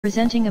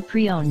Presenting a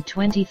pre-owned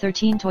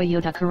 2013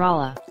 Toyota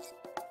Corolla.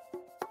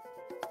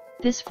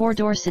 This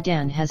four-door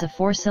sedan has a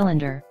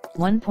four-cylinder,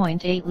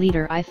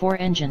 1.8-liter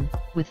i4 engine,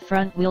 with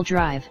front-wheel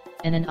drive,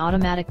 and an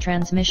automatic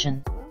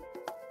transmission.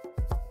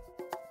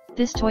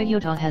 This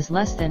Toyota has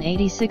less than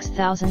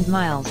 86,000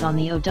 miles on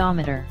the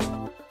odometer.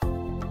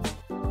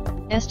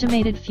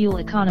 Estimated fuel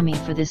economy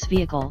for this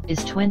vehicle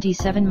is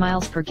 27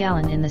 miles per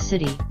gallon in the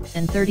city,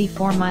 and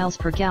 34 miles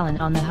per gallon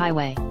on the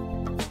highway.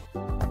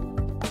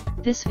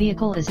 This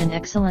vehicle is in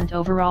excellent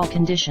overall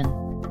condition.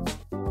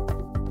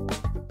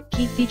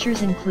 Key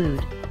features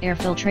include air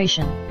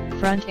filtration,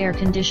 front air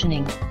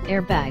conditioning,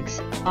 airbags,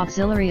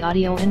 auxiliary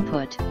audio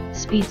input,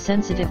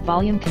 speed-sensitive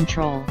volume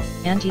control,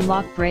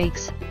 anti-lock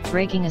brakes,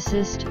 braking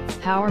assist,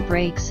 power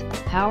brakes,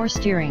 power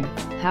steering,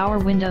 power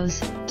windows,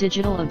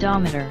 digital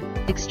odometer,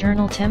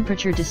 external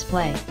temperature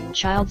display,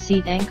 child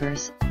seat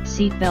anchors,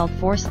 seat belt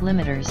force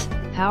limiters,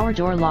 power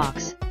door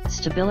locks,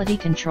 stability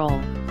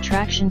control,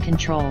 traction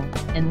control,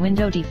 and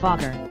window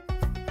defogger.